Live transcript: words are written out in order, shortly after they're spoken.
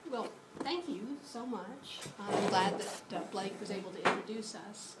so much. I'm glad that Blake was able to introduce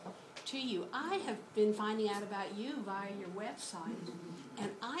us to you. I have been finding out about you via your website,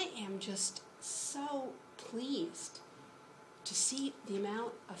 and I am just so pleased to see the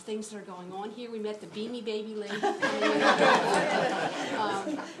amount of things that are going on here. We met the Beanie Baby lady. Her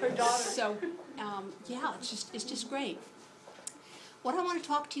daughter. So, yeah, it's just great. What I want to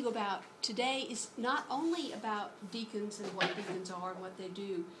talk to you about today is not only about deacons and what deacons are and what they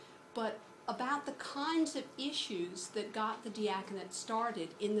do, but about the kinds of issues that got the diaconate started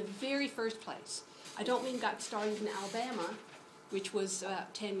in the very first place. I don't mean got started in Alabama, which was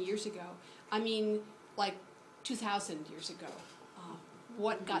about 10 years ago. I mean like 2,000 years ago,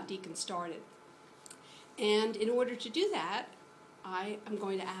 what got deacons started. And in order to do that, I am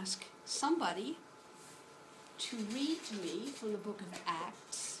going to ask somebody to read to me from the book of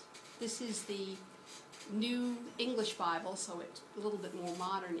Acts. This is the New English Bible, so it's a little bit more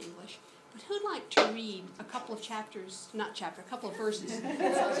modern English. But who'd like to read a couple of chapters, a couple of verses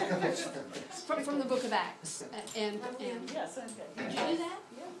from the book of Acts? Yes, I'm good. Would you do that?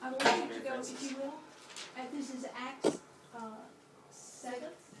 Yeah. I want you to go, if you will. And this is Acts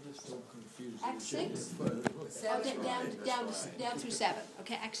 7. Acts 6? Down through 7.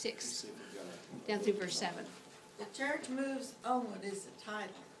 Okay, Acts 6. Down through verse 7. The church moves onward is the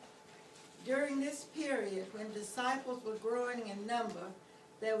title. During this period, when disciples were growing in number,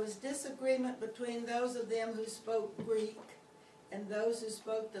 there was disagreement between those of them who spoke Greek and those who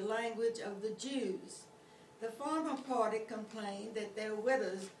spoke the language of the Jews. The former party complained that their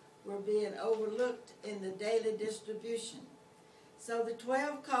widows were being overlooked in the daily distribution. So the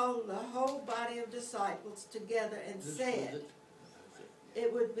 12 called the whole body of disciples together and said,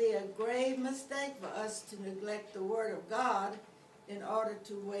 "It would be a grave mistake for us to neglect the word of God in order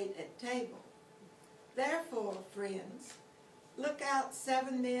to wait at table. Therefore, friends, look out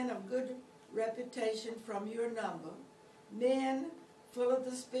 7 men of good reputation from your number, men full of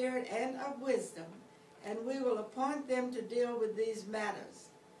the Spirit and of wisdom, and we will appoint them to deal with these matters.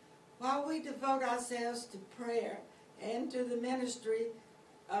 While we devote ourselves to prayer and to the ministry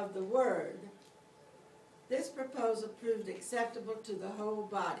of the word." This proposal proved acceptable to the whole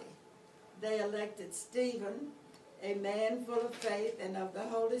body. They elected Stephen, a man full of faith and of the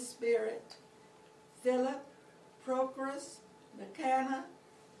Holy Spirit, Philip, Prochorus, Nicanor,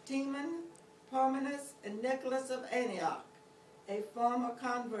 Timon, Parmenas, and Nicholas of Antioch, a former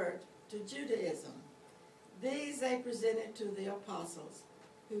convert to Judaism. These they presented to the apostles,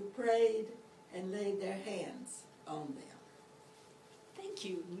 who prayed and laid their hands on them. Thank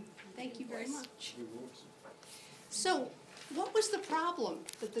you. Thank you very much. So, what was the problem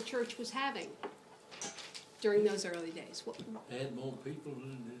that the church was having during those early days? Had more people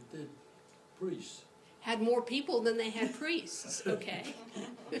than they did priests. Had more people than they had priests, okay.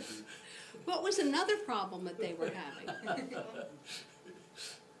 What was another problem that they were having?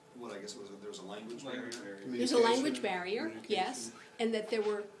 What I guess there was a language barrier. There's a language barrier, yes, and that there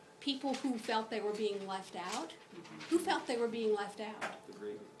were people who felt they were being left out. Who felt they were being left out? The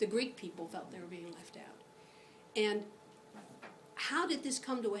Greek. The Greek people felt they were being left out. And how did this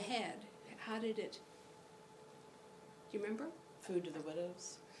come to a head? How did it? Do you remember? Food to the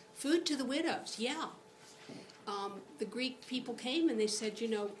widows. Food to the widows, yeah. The Greek people came and they said,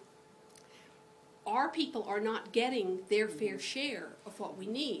 our people are not getting their fair share of what we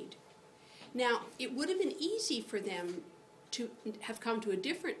need. Now, it would have been easy for them to have come to a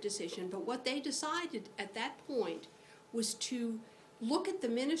different decision, but what they decided at that point was to look at the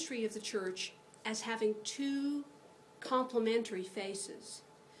ministry of the church as having 2 complementary faces.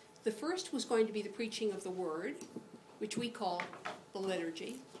 The first was going to be the preaching of the word, which we call the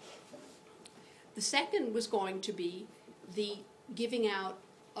liturgy. The second was going to be the giving out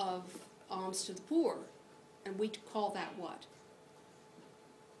of alms to the poor, and we call that what?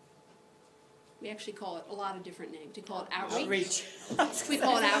 We actually call it a lot of different names. We call it outreach. We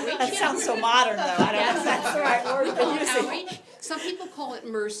call it outreach. That sounds so modern, though. I don't know if that's the right word. We call it outreach. Some people call it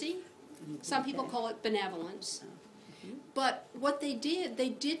mercy. Some people call it benevolence. But what they did, they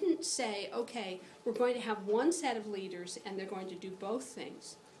didn't say, okay, we're going to have one set of leaders and they're going to do both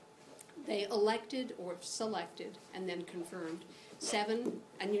things. They elected or selected and then confirmed 7,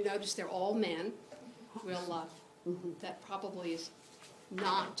 and you notice they're all men. That probably is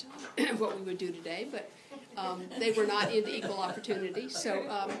not what we would do today, but they were not into equal opportunity. So,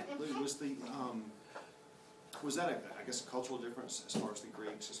 Lou, was that a cultural difference as far as the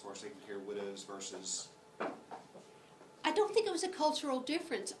Greeks, as far as taking care of widows versus? I don't think it was a cultural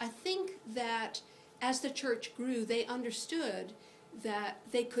difference. I think that as the church grew, they understood that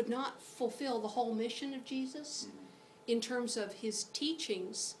they could not fulfill the whole mission of Jesus in terms of his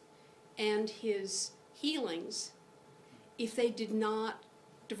teachings and his healings if they did not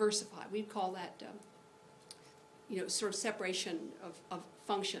diversify. We'd call that, sort of separation of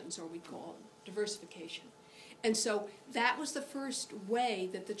functions, or we'd call it diversification. And so that was the first way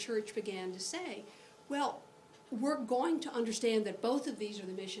that the church began to say, well, we're going to understand that both of these are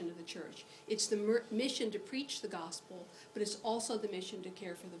the mission of the church. It's the mission to preach the gospel, but it's also the mission to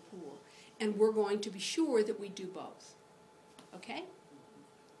care for the poor. And we're going to be sure that we do both. Okay?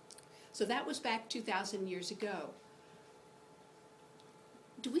 So that was back 2,000 years ago.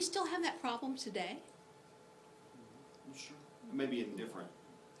 Do we still have that problem today? Sure. Maybe in different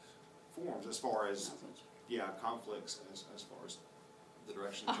forms as far as, conflicts as far as the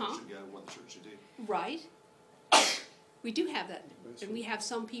direction the church should go, what the church should do. Right. We do have that. And we have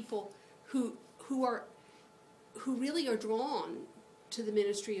some people who really are drawn to the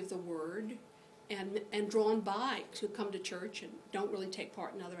ministry of the word and drawn by to come to church and don't really take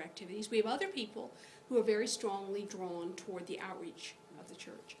part in other activities. We have other people who are very strongly drawn toward the outreach of the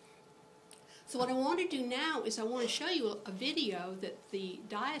church. So what I want to do now is I want to show you a video that the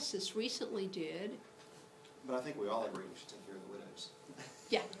diocese recently did. But I think we all agree we should take care of the widows.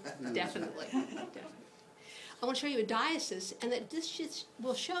 Yeah, definitely. I want to show you a diocese, and that this just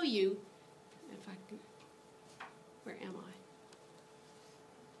will show you, if I can, where am I?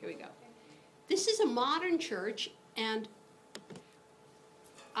 Here we go. This is a modern church, and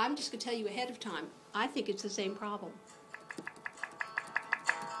I'm just going to tell you ahead of time, I think it's the same problem.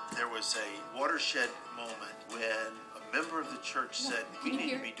 There was a watershed moment when a member of the church said, we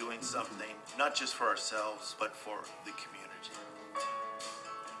need to be doing something, not just for ourselves, but for the community.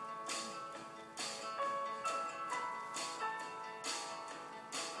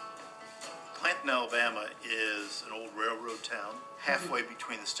 Clanton, Alabama is an old railroad town, halfway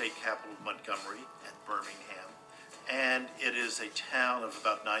between the state capital of Montgomery and Birmingham, and it is a town of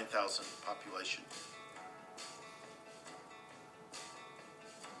about 9,000 population.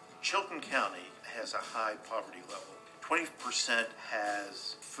 Chilton County has a high poverty level. 20%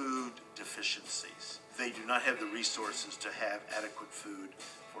 has food deficiencies. They do not have the resources to have adequate food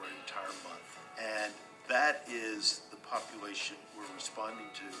for an entire month. And that is the population we're responding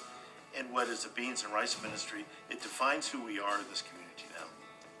to. And what is a Beans and Rice Ministry, it defines who we are in this community now.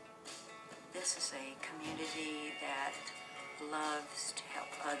 This is a community that loves to help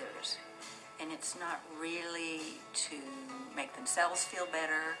others. And it's not really to make themselves feel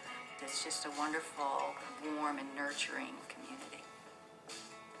better. It's just a wonderful, warm, and nurturing community.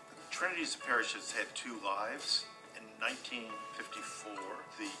 Trinity's parish has had two lives. In 1954,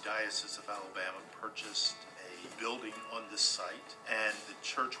 the Diocese of Alabama purchased a building on this site, and the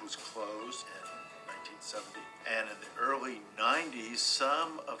church was closed in 1970. And in the early 90s,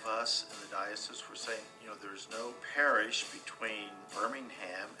 some of us in the diocese were saying, there's no parish between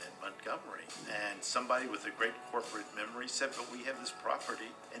Birmingham and Montgomery. And somebody with a great corporate memory said, but we have this property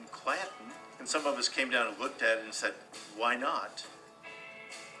in Clanton. And some of us came down and looked at it and said, why not?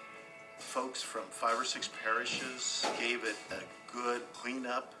 Folks from 5 or 6 parishes gave it a good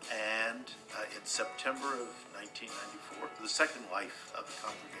cleanup, and in September of 1994, the second life of the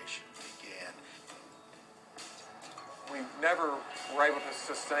congregation began. We never were able to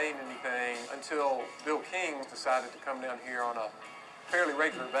sustain anything until Bill King decided to come down here on a fairly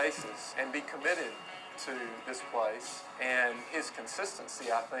regular basis and be committed to this place. And his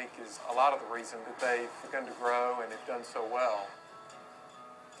consistency, I think, is a lot of the reason that they've begun to grow and have done so well.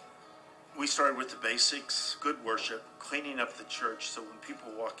 We started with the basics, good worship, cleaning up the church so when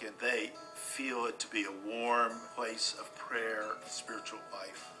people walk in, they feel it to be a warm place of prayer and spiritual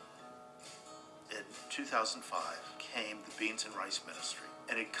life. In 2005 came the Beans and Rice Ministry,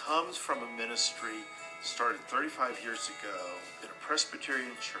 and it comes from a ministry started 35 years ago in a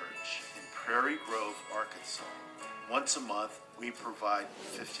Presbyterian church in Prairie Grove, Arkansas. Once a month, we provide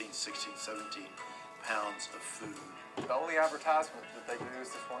 15, 16, 17 pounds of food. The only advertisement that they do is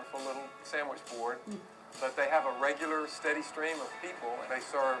this wonderful little sandwich board, but they have a regular, steady stream of people, and they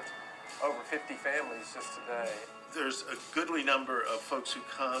served over 50 families just today. There's a goodly number of folks who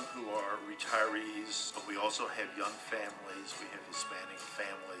come who are retirees, but we also have young families, we have Hispanic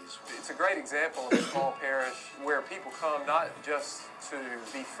families. It's a great example of a small parish where people come not just to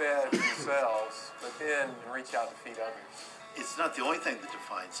be fed themselves, but then reach out to feed others. It's not the only thing that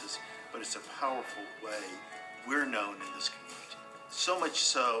defines us, but it's a powerful way we're known in this community. So much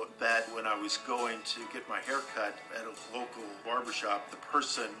so that when I was going to get my hair cut at a local barbershop, the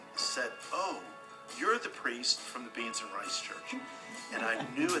person said, "Oh, you're the priest from the Beans and Rice Church." And I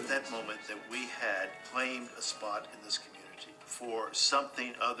knew at that moment that we had claimed a spot in this community for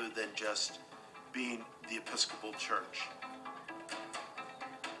something other than just being the Episcopal Church.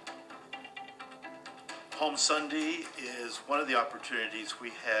 Palm Sunday is one of the opportunities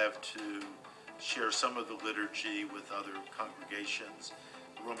we have to share some of the liturgy with other congregations.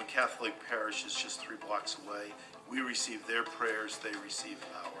 The Roman Catholic parish is just 3 blocks away. We receive their prayers, they receive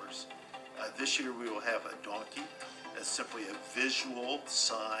ours. This year we will have a donkey as simply a visual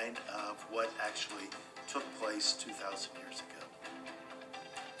sign of what actually took place 2,000 years ago.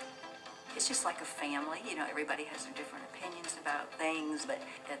 It's just like a family, you know, everybody has their different opinions about things, but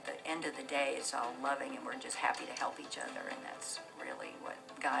at the end of the day, it's all loving and we're just happy to help each other, and that's really what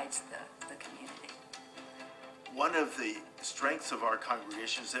guides the community. One of the strengths of our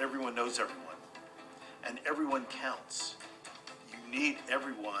congregation is that everyone knows everyone, and everyone counts. You need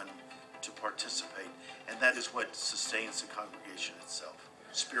everyone to participate, and that is what sustains the congregation itself,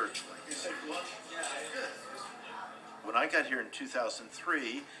 spiritually. When I got here in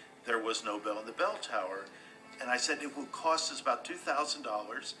 2003, there was no bell in the bell tower, and I said it will cost us about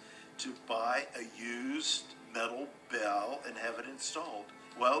 $2,000 to buy a used metal bell and have it installed.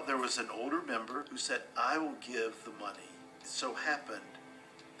 Well, there was an older member who said, I will give the money. It so happened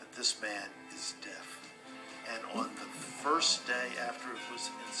that this man is deaf, and on the first day after it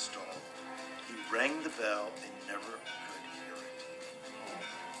was installed, he rang the bell and never could hear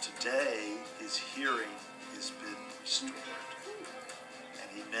it. Today, his hearing has been restored.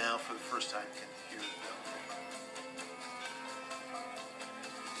 He now, for the first time, can hear the bell.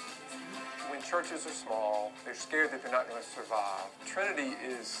 When churches are small, they're scared that they're not going to survive. Trinity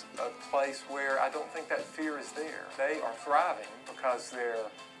is a place where I don't think that fear is there. They are thriving because they're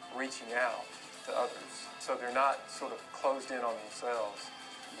reaching out to others. So they're not sort of closed in on themselves.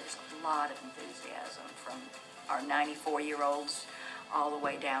 There's a lot of enthusiasm from our 94-year-olds all the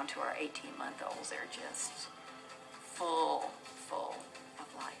way down to our 18-month-olds. They're just full of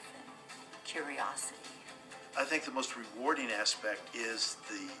life and curiosity. I think the most rewarding aspect is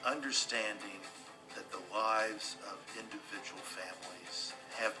the understanding that the lives of individual families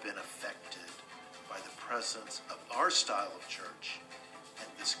have been affected by the presence of our style of church and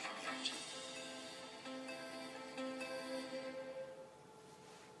this community.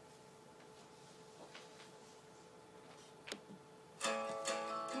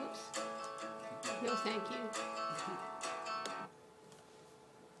 Oops. No, thank you.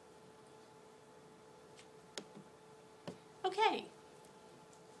 Okay.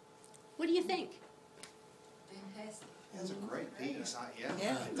 What do you think? Fantastic. That's a great piece. Yeah,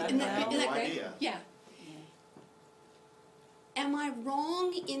 Isn't that that no great? idea. Yeah. Am I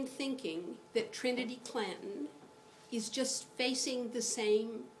wrong in thinking that Trinity Clanton is just facing the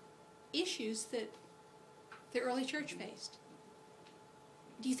same issues that the early church faced?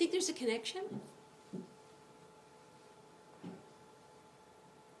 Do you think there's a connection?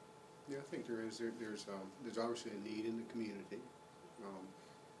 Yeah, I think there is. There's obviously a need in the community.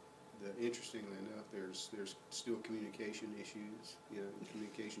 Interestingly enough, there's still communication issues,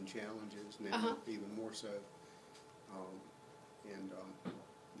 communication challenges now, even more so. And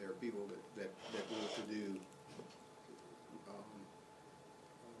there are people that want to do,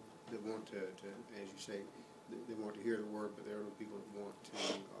 that want to, as you say, they want to hear the word, but there are people that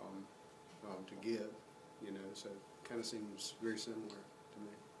want to give, so it kind of seems very similar to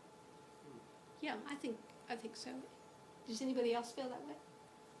me. Yeah, I think so. Does anybody else feel that way?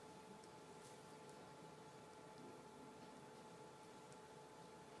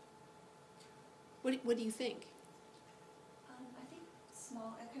 What do you think? I think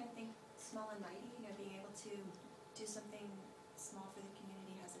I kind of think small and mighty, being able to do something small for the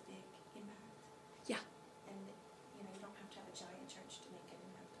community has a big impact. Yeah. And, you don't have to have a giant church to make an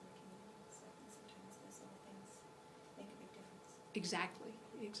impact on the community. So I think sometimes those little things make a big difference. Exactly.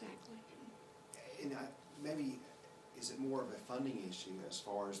 And maybe is it more of a funding issue as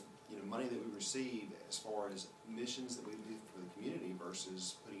far as money that we receive as far as missions that we do for the community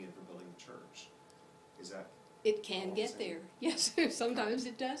versus putting it for building the church? Is that It can get there. Yes, sometimes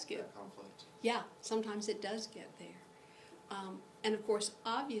it does get. that conflict? Yeah, sometimes it does get there. And of course,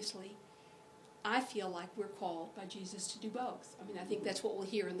 obviously, I feel like we're called by Jesus to do both. I mean, I think that's what we'll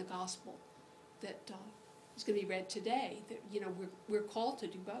hear in the gospel that is going to be read today. That we're called to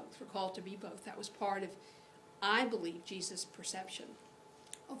do both. We're called to be both. That was part of, I believe, Jesus' perception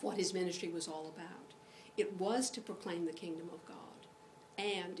of what his ministry was all about. It was to proclaim the kingdom of God,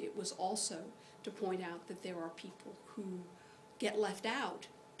 and it was also to point out that there are people who get left out,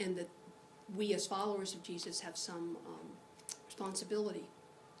 and that we as followers of Jesus have some responsibility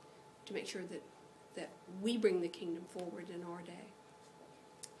to make sure that we bring the kingdom forward in our day.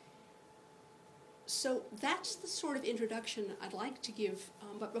 So that's the sort of introduction I'd like to give.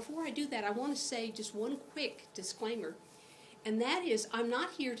 But before I do that, I want to say just one quick disclaimer, and that is I'm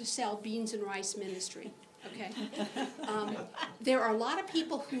not here to sell beans and rice ministry. okay? There are a lot of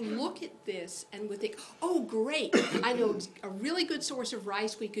people who look at this and would think, oh, great, I know a really good source of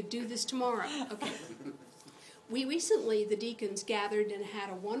rice, we could do this tomorrow, okay? We recently, the deacons, gathered and had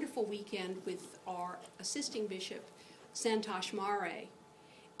a wonderful weekend with our assisting bishop, Santosh Mare.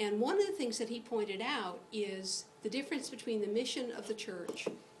 And one of the things that he pointed out is the difference between the mission of the church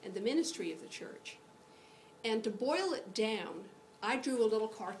and the ministry of the church. And to boil it down, I drew a little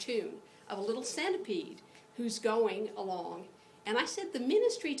cartoon of a little centipede who's going along. And I said the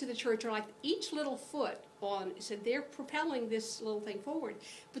ministry to the church are like each little foot on, said they're propelling this little thing forward.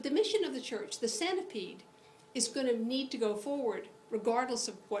 But the mission of the church, the centipede, is going to need to go forward regardless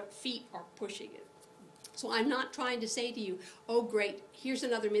of what feet are pushing it. So I'm not trying to say to you, oh great, here's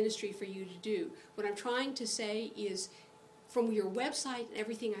another ministry for you to do. What I'm trying to say is, from your website and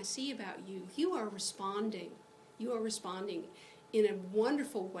everything I see about you, you are responding. You are responding in a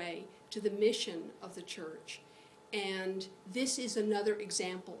wonderful way to the mission of the church. And this is another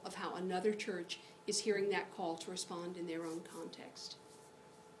example of how another church is hearing that call to respond in their own context.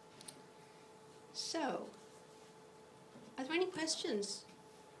 So, are there any questions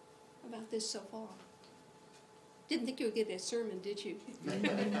about this so far? Didn't think you would get a sermon, did you?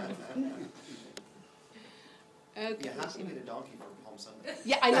 Okay. Yeah, how can we get a donkey for Palm Sunday?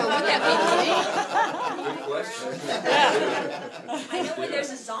 Yeah, I know what that I know when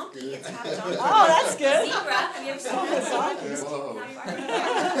there's a zonkey, it's half donkey. Oh, that's good. Zebra, have you ever seen a zonkey?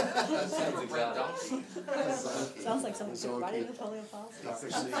 Sounds like someone took right into polio policy.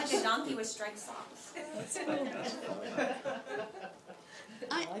 Sounds like a donkey with striped socks.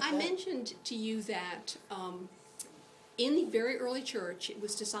 I mentioned to you that in the very early church, it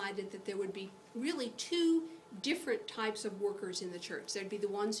was decided that there would be really two different types of workers in the church. There'd be the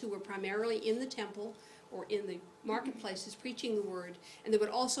ones who were primarily in the temple or in the marketplaces preaching the word, and there would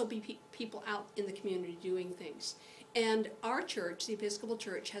also be people out in the community doing things. And our church, the Episcopal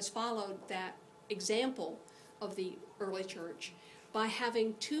Church, has followed that example of the early church by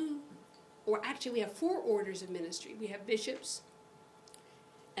having we have 4 orders of ministry. We have bishops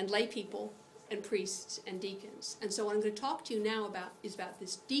and lay people and priests and deacons. And so what I'm going to talk to you now about is about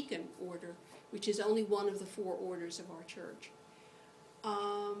this deacon order, which is only one of the 4 orders of our church.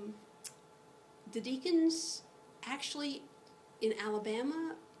 The deacons, actually, in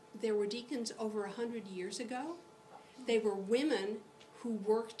Alabama, there were deacons over 100 years ago. They were women who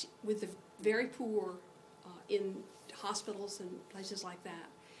worked with the very poor in hospitals and places like that.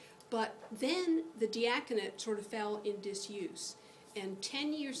 But then the diaconate sort of fell in disuse. And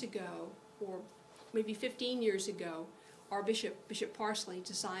 10 years ago, or maybe 15 years ago, our Bishop Parsley,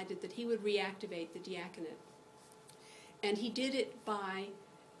 decided that he would reactivate the diaconate. And he did it by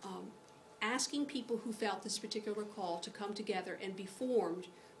asking people who felt this particular call to come together and be formed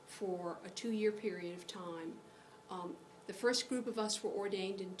for a 2-year period of time. The first group of us were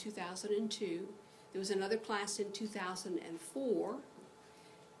ordained in 2002. There was another class in 2004.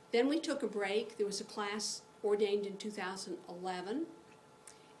 Then we took a break. There was a class ordained in 2011.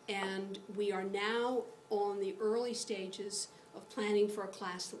 And we are now on the early stages of planning for a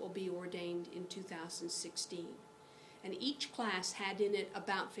class that will be ordained in 2016. And each class had in it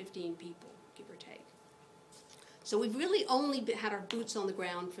about 15 people, give or take. So we've really only had our boots on the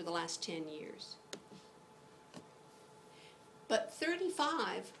ground for the last 10 years. But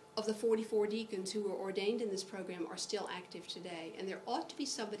 35 of the 44 deacons who were ordained in this program are still active today. And there ought to be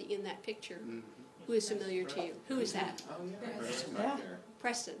somebody in that picture who is familiar to you. Who is that? Oh, yeah. Preston right there.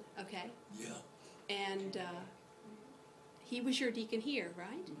 Preston, okay. Yeah. And he was your deacon here,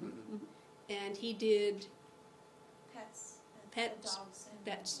 right? Mm-hmm. And he did Pets,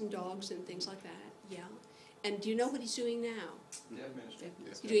 pets and dogs and things like that, yeah. And do you know what he's doing now? Deaf ministry.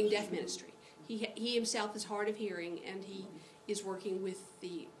 He's doing deaf ministry. He himself is hard of hearing, and he is working with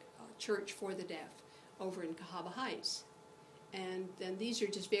the Church for the Deaf over in Cahaba Heights. And then these are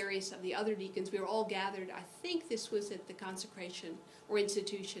just various of the other deacons. We were all gathered. I think this was at the consecration or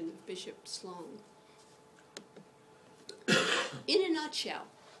institution of Bishop Sloan. In a nutshell,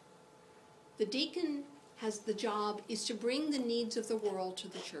 the deacon the job is to bring the needs of the world to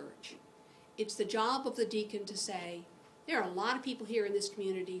the church. It's the job of the deacon to say, there are a lot of people here in this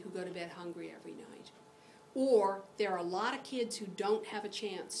community who go to bed hungry every night. Or there are a lot of kids who don't have a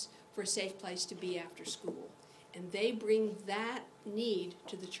chance for a safe place to be after school. And they bring that need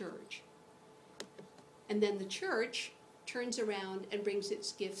to the church. And then the church turns around and brings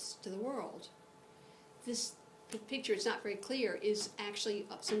its gifts to the world. This picture, it's not very clear, is actually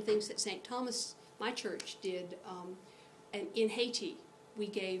some things that St. Thomas, my church, did. And in Haiti, we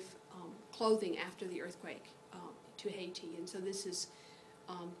gave clothing after the earthquake to Haiti. And so this is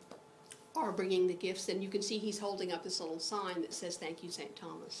are bringing the gifts, and you can see he's holding up this little sign that says, "Thank you, St.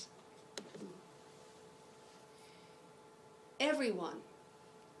 Thomas." Every one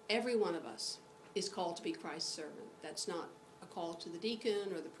of us is called to be Christ's servant. That's not a call to the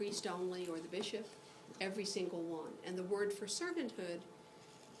deacon or the priest only or the bishop. Every single one. And the word for servanthood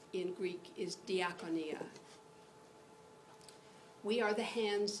in Greek is diakonia. We are the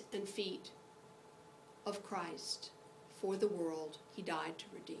hands and feet of Christ for the world he died to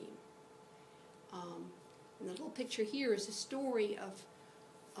redeem. And the little picture here is a story of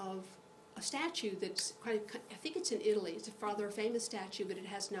a statue that's I think it's in Italy. It's a rather famous statue, but it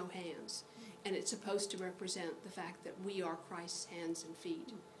has no hands. And it's supposed to represent the fact that we are Christ's hands and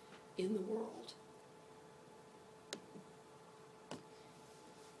feet in the world.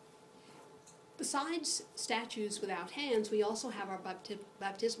 Besides statues without hands, we also have our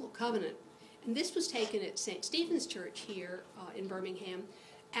baptismal covenant. And this was taken at St. Stephen's Church here in Birmingham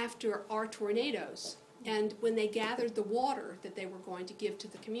after our tornadoes. And when they gathered the water that they were going to give to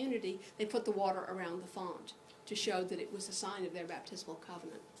the community, they put the water around the font to show that it was a sign of their baptismal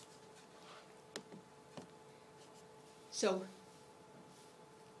covenant. So,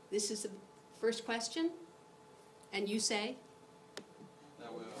 this is the first question, and you say?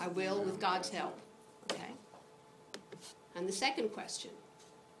 I will with God's help. Okay. And the second question.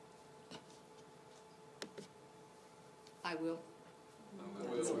 I will.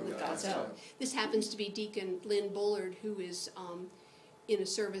 With God's help. This happens to be Deacon Lynn Bullard, who is in a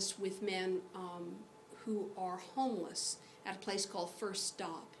service with men who are homeless at a place called First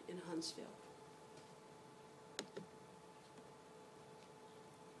Stop in Huntsville.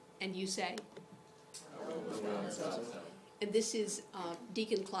 And you say? And this is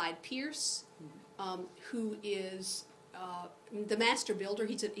Deacon Clyde Pierce, who is the master builder.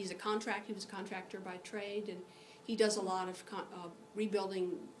 He was a contractor by trade, and he does a lot of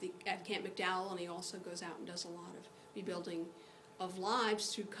rebuilding at Camp McDowell, and he also goes out and does a lot of rebuilding of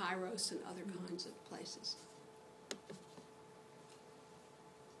lives through Kairos and other kinds of places.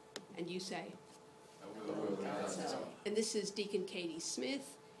 And you say? And this is Deacon Katie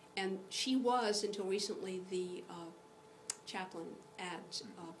Smith, and she was, until recently, the chaplain at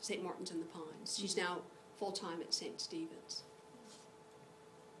St. Martin's in the Pines. She's now full-time at St. Stephen's.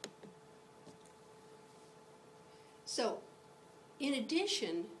 So, in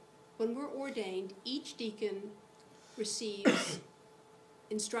addition, when we're ordained, each deacon receives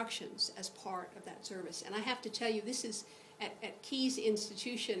instructions as part of that service. And I have to tell you, this is at Key's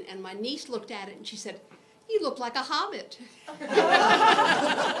institution, and my niece looked at it and she said, "You look like a hobbit."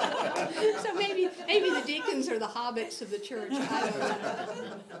 So maybe the deacons are the hobbits of the church. I don't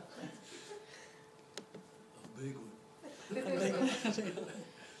know. A big one.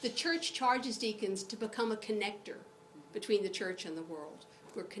 The church charges deacons to become a connector between the church and the world.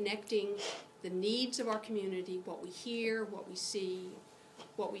 We're connecting the needs of our community, what we hear, what we see,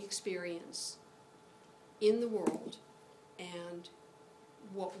 what we experience in the world, and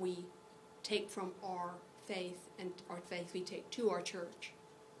what we take from our faith, and our faith we take to our church.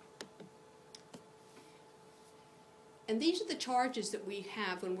 And these are the charges that we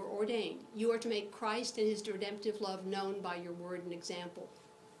have when we're ordained. You are to make Christ and his redemptive love known by your word and example.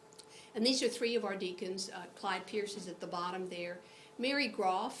 And these are three of our deacons. Clyde Pierce is at the bottom there. Mary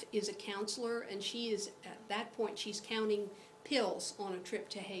Groff is a counselor, and she is, at that point, she's counting pills on a trip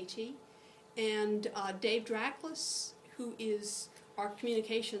to Haiti. And Dave Drackless, who is our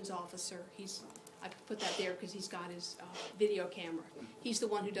communications officer, I put that there because he's got his video camera. He's the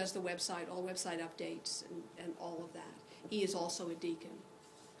one who does the website, all website updates and all of that. He is also a deacon.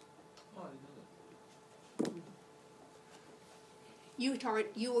 Oh, I didn't know that.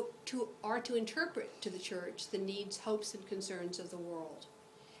 You are to interpret to the church the needs, hopes, and concerns of the world.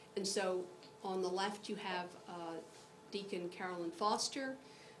 And so on the left you have Deacon Carolyn Foster,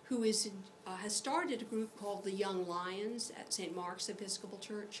 who has started a group called the Young Lions at St. Mark's Episcopal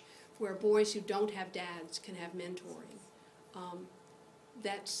Church, where boys who don't have dads can have mentoring.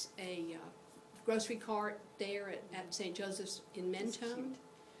 That's a grocery cart there at St. Joseph's in Mentone.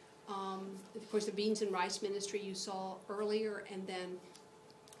 Of course, the Beans and Rice Ministry you saw earlier, and then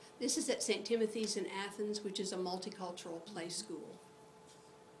this is at St. Timothy's in Athens, which is a multicultural play school.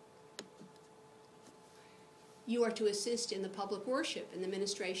 You are to assist in the public worship and the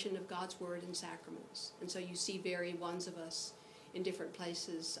ministration of God's Word and sacraments. And so you see varied ones of us in different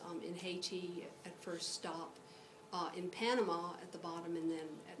places, in Haiti at First Stop, in Panama at the bottom, and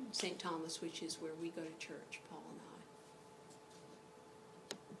then at St. Thomas, which is where we go to church, Paul and I.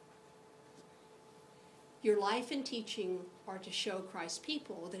 Your life and teaching are to show Christ's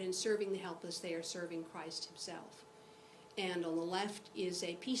people that in serving the helpless, they are serving Christ himself. And on the left is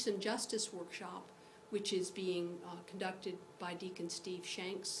a peace and justice workshop, which is being conducted by Deacon Steve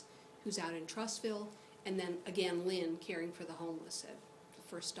Shanks, who's out in Trussville, and then again Lynn caring for the homeless at the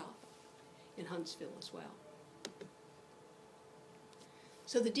First Stop in Huntsville as well.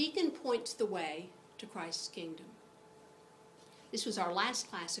 So the deacon points the way to Christ's kingdom. This was our last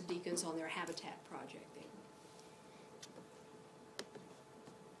class of deacons on their Habitat project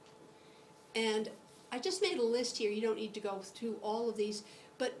there. And I just made a list here. You don't need to go through all of these,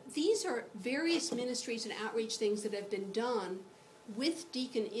 but these are various ministries and outreach things that have been done with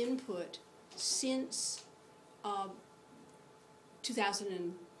deacon input since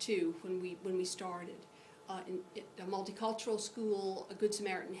 2002 when we started. A multicultural school, a Good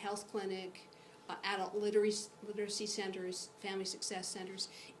Samaritan health clinic, adult literacy centers, family success centers.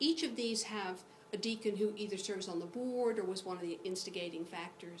 Each of these have a deacon who either serves on the board or was one of the instigating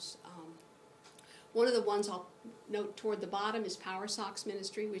factors. One of the ones I'll note toward the bottom is Power Socks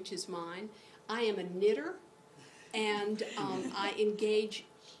Ministry, which is mine. I am a knitter, and I engage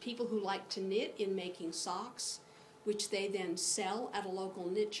people who like to knit in making socks, which they then sell at a local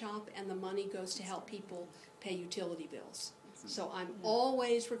knit shop, and the money goes to help people pay utility bills. So I'm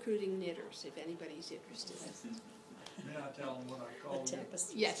always recruiting knitters, if anybody's interested. May I tell them what I call you?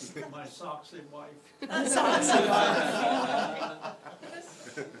 Yes. My Soxy wife.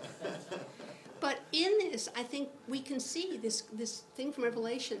 But in this, I think we can see this thing from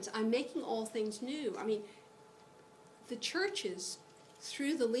Revelations. I'm making all things new. I mean, the churches,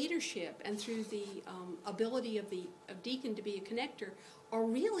 through the leadership and through the ability of deacon to be a connector, are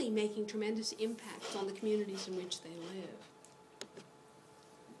really making tremendous impacts on the communities in which they live.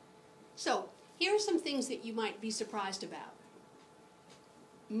 So, here are some things that you might be surprised about.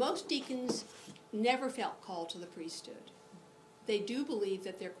 Most deacons never felt called to the priesthood. They do believe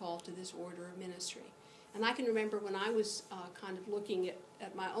that they're called to this order of ministry. And I can remember when I was kind of looking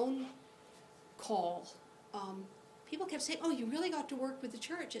at my own call, people kept saying, "Oh, you really got to work with the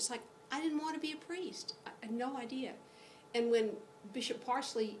church." It's like, I didn't want to be a priest. I had no idea. And when Bishop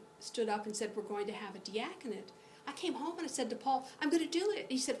Parsley stood up and said, "We're going to have a diaconate," I came home and I said to Paul, "I'm going to do it."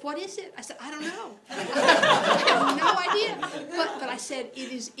 He said, "What is it?" I said, "I don't know." I have no idea. But I said,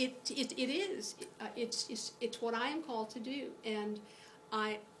 It's what I am called to do. And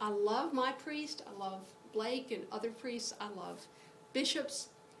I love my priest. I love Blake and other priests. I love bishops.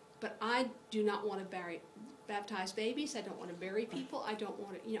 But I do not want to baptize babies. I don't want to bury people. I don't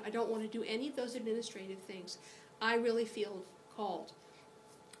want to, I don't want to do any of those administrative things. I really feel called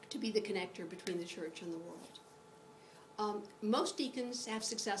to be the connector between the church and the world. Most deacons have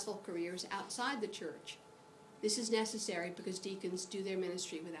successful careers outside the church. This is necessary because deacons do their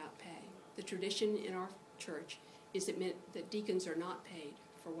ministry without pay. The tradition in our church is that deacons are not paid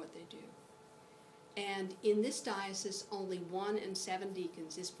for what they do. And in this diocese, only 1 in 7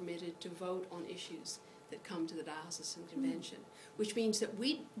 deacons is permitted to vote on issues that come to the diocesan convention, which means that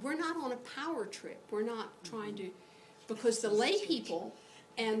we're not on a power trip. We're not trying to, because the lay people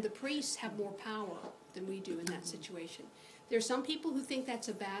and the priests have more power than we do in that situation. There are some people who think that's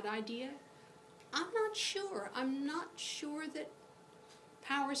a bad idea. I'm not sure. I'm not sure that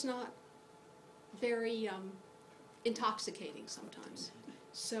power's not very intoxicating sometimes.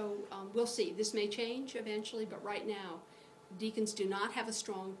 So we'll see. This may change eventually, but right now, deacons do not have a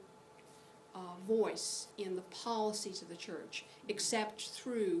strong voice in the policies of the church, except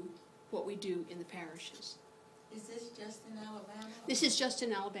through what we do in the parishes. Is this just in Alabama? This is just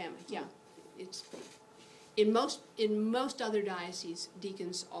in Alabama, yeah. It's in most other dioceses,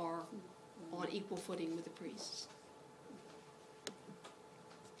 deacons are on equal footing with the priests.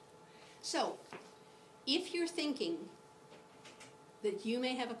 So, if you're thinking that you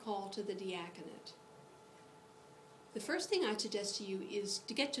may have a call to the diaconate, the first thing I'd suggest to you is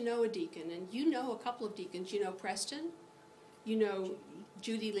to get to know a deacon. And you know a couple of deacons. You know Preston. You know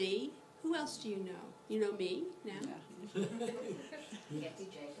Judy Lee. Who else do you know? You know me now.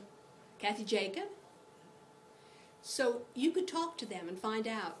 Kathy Jacob. So you could talk to them and find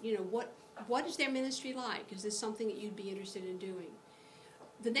out, what is their ministry like? Is this something that you'd be interested in doing?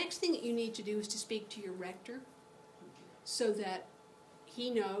 The next thing that you need to do is to speak to your rector so that he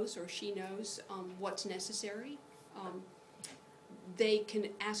knows or she knows what's necessary. They can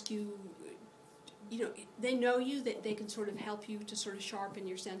ask you, they know you, that they can sort of help you to sort of sharpen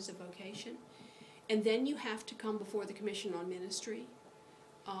your sense of vocation. And then you have to come before the Commission on Ministry.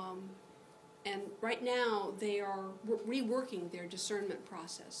 And right now they are reworking their discernment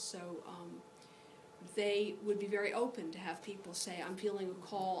process. So they would be very open to have people say, "I'm feeling a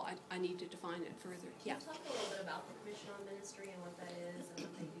call, I need to define it further." Yeah. Can you talk a little bit about the Commission on Ministry and what that is and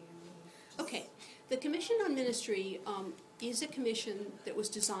what they do? Okay. The Commission on Ministry is a commission that was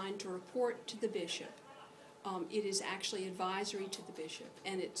designed to report to the bishop. It is actually advisory to the bishop,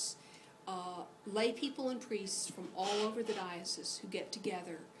 and it's lay people and priests from all over the diocese who get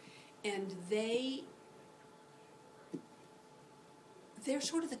together, and they're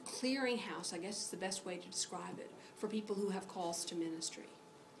sort of the clearinghouse, I guess is the best way to describe it, for people who have calls to ministry.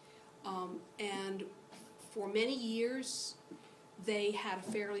 And for many years, they had a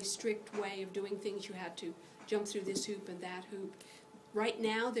fairly strict way of doing things. You had to jump through this hoop and that hoop. Right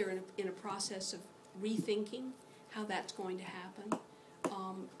now, they're in a process of rethinking how that's going to happen.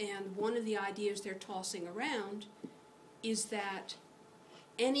 And one of the ideas they're tossing around is that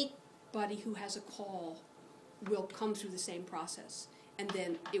anybody who has a call will come through the same process. And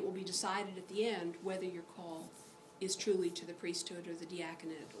then it will be decided at the end whether your call is truly to the priesthood or the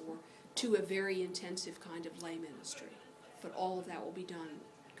diaconate or to a very intensive kind of lay ministry. But all of that will be done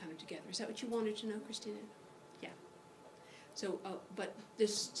kind of together. Is that what you wanted to know, Christina? Yeah. So, but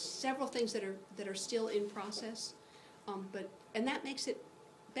there's several things that are still in process, and that makes it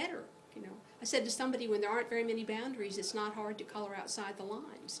better. You know, I said to somebody, when there aren't very many boundaries, it's not hard to color outside the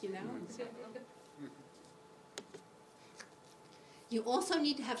lines. You know. You also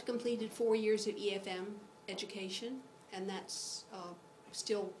need to have completed 4 years of EFM education, and that's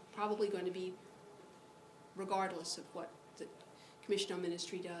still probably going to be regardless of what the Commission on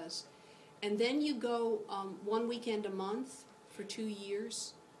Ministry does. And then you go 1 weekend a month for 2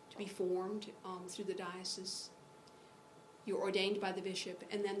 years to be formed through the diocese. You're ordained by the bishop,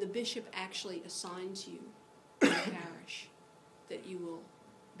 and then the bishop actually assigns you to the parish that you will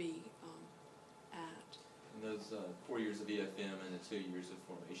be at. And those 4 years of EFM and the 2 years of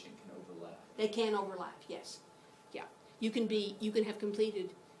formation can overlap. They can overlap, yes. Yeah. You would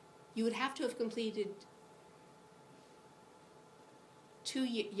have to have completed 2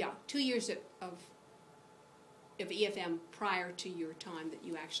 years of EFM prior to your time that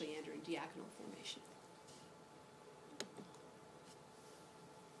you actually enter in diaconal formation.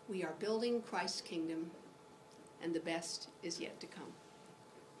 We are building Christ's kingdom, and the best is yet to come.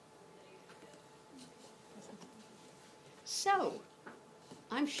 So,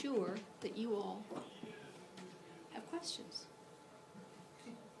 I'm sure that you all have questions.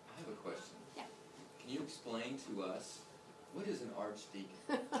 I have a question. Yeah. Can you explain to us, what is an archdeacon?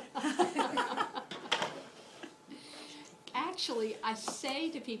 Actually, I say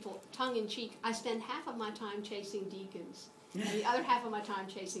to people, tongue-in-cheek, I spend half of my time chasing deacons, and the other half of my time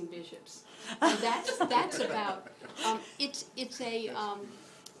chasing bishops. And that's about. It's an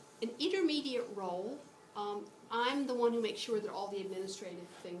intermediate role. I'm the one who makes sure that all the administrative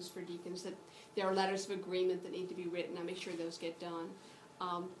things for deacons, that there are letters of agreement that need to be written. I make sure those get done.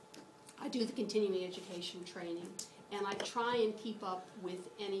 I do the continuing education training, and I try and keep up with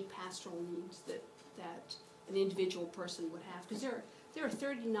any pastoral needs that an individual person would have, because there are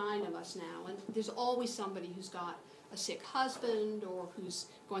 39 of us now, and there's always somebody who's got a sick husband or who's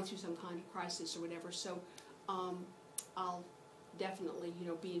going through some kind of crisis or whatever. So I'll definitely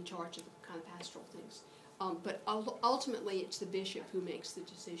be in charge of kind of pastoral things. But ultimately, it's the bishop who makes the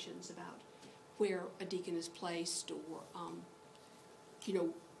decisions about where a deacon is placed, or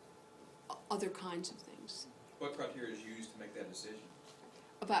other kinds of things. What criteria is used to make that decision?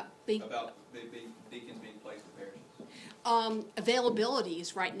 About deacons being placed in parishes? Availability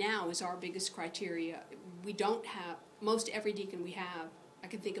right now is our biggest criteria. We don't have, most every deacon we have, I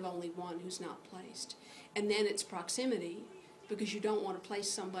can think of only one who's not placed. And then it's proximity, because you don't want to place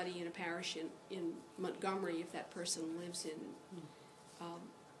somebody in a parish in Montgomery if that person lives in,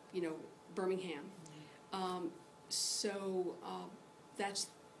 Birmingham. So that's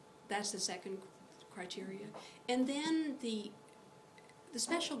the second criteria. And then the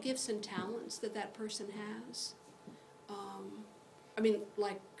special gifts and talents that person has.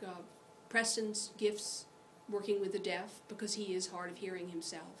 Preston's gifts working with the deaf, because he is hard of hearing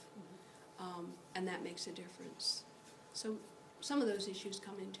himself, and that makes a difference. So some of those issues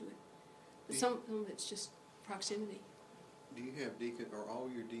come into it. But some of it's just proximity. Do you have are all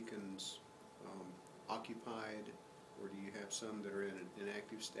your deacons occupied, or do you have some that are in an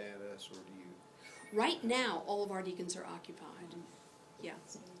inactive status, or do you? Right now, all of our deacons are occupied. Yeah,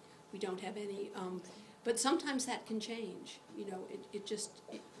 we don't have any. But sometimes that can change.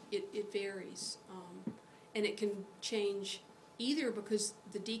 It varies, and it can change either because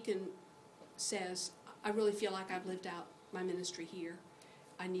the deacon says, "I really feel like I've lived out my ministry here.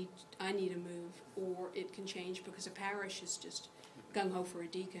 I need a move," or it can change because a parish is just gung ho for a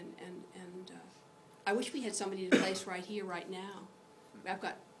deacon, and I wish we had somebody to place right here, right now. I've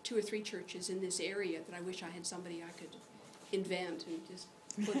got 2 or 3 churches in this area that I wish I had somebody I could invent and just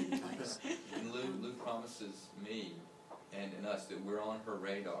put in place. And Lou promises me and us that we're on her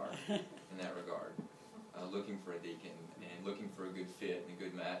radar in that regard, looking for a deacon and looking for a good fit and a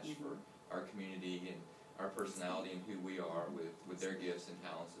good match for our community and our personality and who we are with their gifts and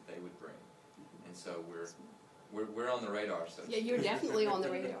talents that they would bring. And so we're on the radar. So yeah, you're definitely on the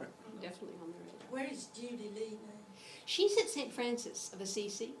radar. Definitely on the radar. Where is Judy Lee now? She's at St. Francis of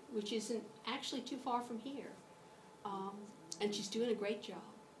Assisi, which isn't actually too far from here. And she's doing a great job.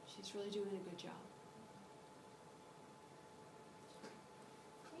 She's really doing a good job.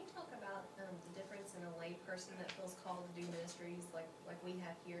 Can you talk about the difference in a lay person that feels called to do ministries like we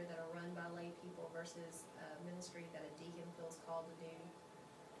have here that are run by lay people versus a ministry that a deacon feels called to do?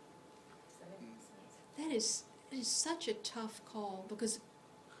 Does that make sense? That is such a tough call because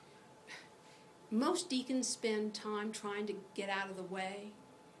most deacons spend time trying to get out of the way,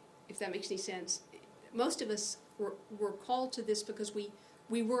 if that makes any sense. Most of us were called to this because we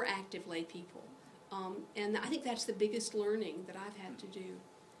were active lay people. And I think that's the biggest learning that I've had to do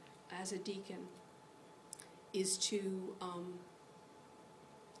as a deacon is to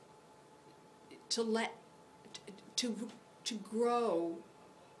grow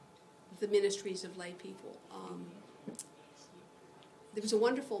the ministries of lay people. There was a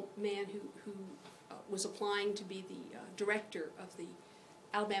wonderful man who was applying to be the director of the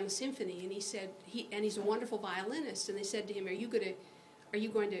Alabama Symphony, and he said he's a wonderful violinist, and they said to him, is that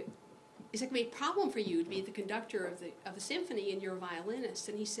going to be a problem for you to be the conductor of a symphony and you're a violinist?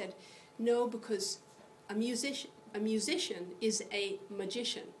 And he said, no, because a musician is a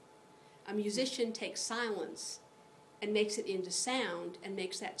magician. A musician takes silence and makes it into sound and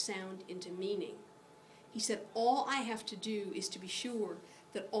makes that sound into meaning. He said, all I have to do is to be sure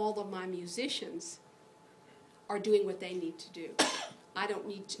that all of my musicians are doing what they need to do. I don't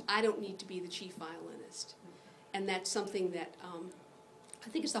need to be the chief violinist. And that's something that I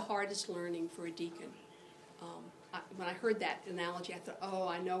think is the hardest learning for a deacon. When I heard that analogy, I thought, oh,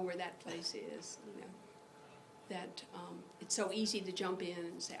 I know where that place is. You know, that it's so easy to jump in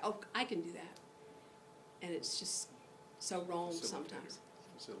and say, oh, I can do that. And it's just so wrong sometimes.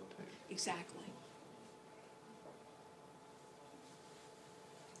 Facilitate. Exactly.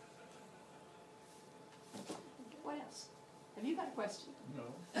 What else? Have you got a question? No.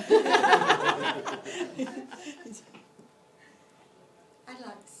 I'd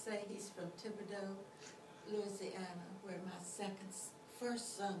like to say he's from Thibideaux, Louisiana, where my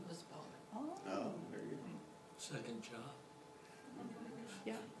first son was born. Oh, there you go. Second job.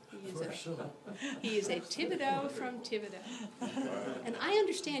 Yeah. First son. He is a Thibideaux from Thibideaux. And I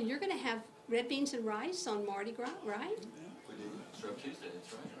understand you're going to have red beans and rice on Mardi Gras, right? We do. Shrub Tuesday,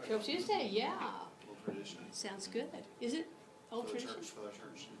 that's right. Shrub Tuesday, yeah. Little tradition. Sounds good. Is it old For the tradition? church, for the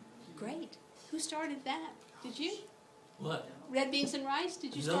church. Great. Who started that? Did you? What? Red beans and rice?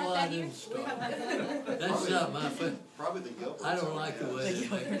 Did you start No, I that here? didn't start. That's not my favorite. Probably the Gilberts. I don't like the way they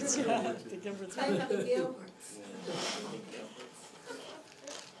make it. The Gilberts. They have the Gilberts.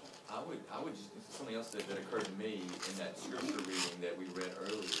 I would just, something else that occurred to me in that scripture reading that we read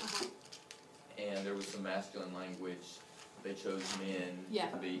earlier, and there was some masculine language. They chose men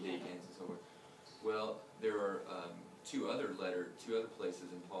to be deacons and so forth. Well, there are two other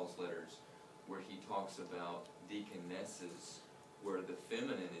places in Paul's letters where he talks about deaconesses, where the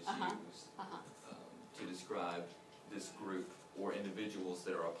feminine is used to describe this group or individuals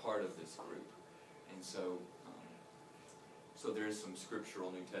that are a part of this group. And so there is some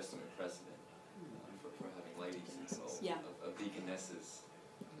scriptural New Testament precedent for having ladies involved, of deaconesses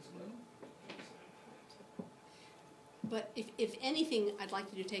as well. But if anything I'd like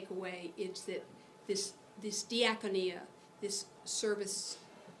you to take away is that this diaconia, this service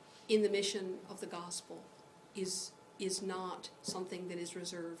in the mission of the gospel, is not something that is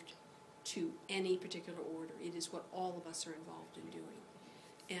reserved to any particular order. It is what all of us are involved in doing.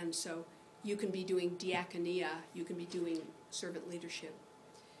 And so you can be doing diaconia, you can be doing servant leadership,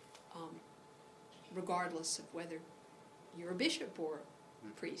 regardless of whether you're a bishop or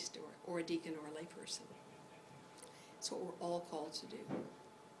a priest or a deacon or a layperson. It's what we're all called to do.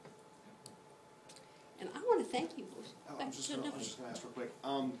 And I want to thank you. I'm just going to ask real quick.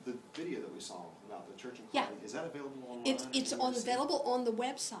 The video that we saw about the church and clothing, is that available online? It's available on the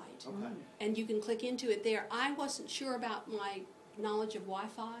website. Okay. And you can click into it there. I wasn't sure about my knowledge of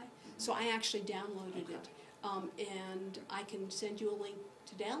Wi-Fi, so I actually downloaded it. And I can send you a link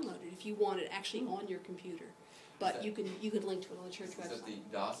to download it if you want it actually on your computer. But you can link to it on the church website. Is it the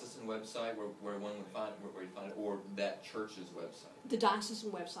diocesan website where one would find where you find it, or that church's website? The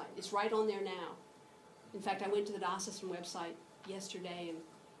diocesan website. It's right on there now. In fact, I went to the diocesan website yesterday, and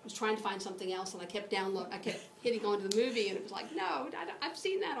was trying to find something else, and I kept hitting onto the movie, and it was like, no, I've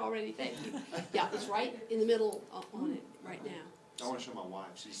seen that already, thank you. Yeah, it's right in the middle on it right now. I want to show my wife.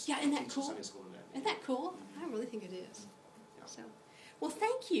 She's isn't that teaching cool? Sunday school today. Isn't that cool? I really think it is. So, well,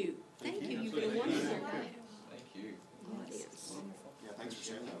 thank you. Thank you. You've been a wonderful Thank you. audience. Yeah, thanks for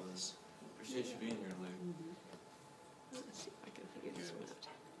sharing that with us. Appreciate you being here, Lou. Let's see if I can figure this one out.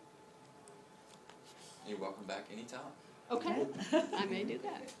 You're welcome back anytime. Okay, I may do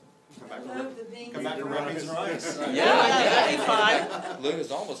that. Come back Love the beans. Come back for red beans and rice. Yeah, Lou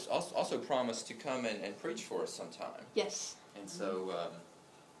has also promised to come and preach for us sometime. Yes. And so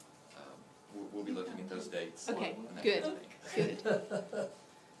we'll be looking at those dates. Okay, and that good, kind of thing. good.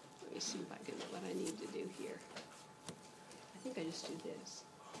 Let me see if I can, what I need to do here. I think I just do this.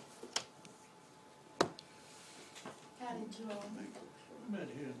 How did you all meet? We met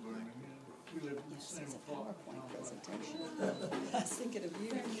here in Birmingham. We lived in the same apartment. I was thinking of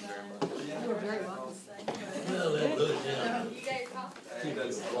you. You were very welcome. Well, that good, yeah. You got your coffee? She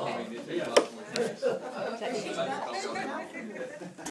does I mean, it's Yeah. a lot more nice. Is that-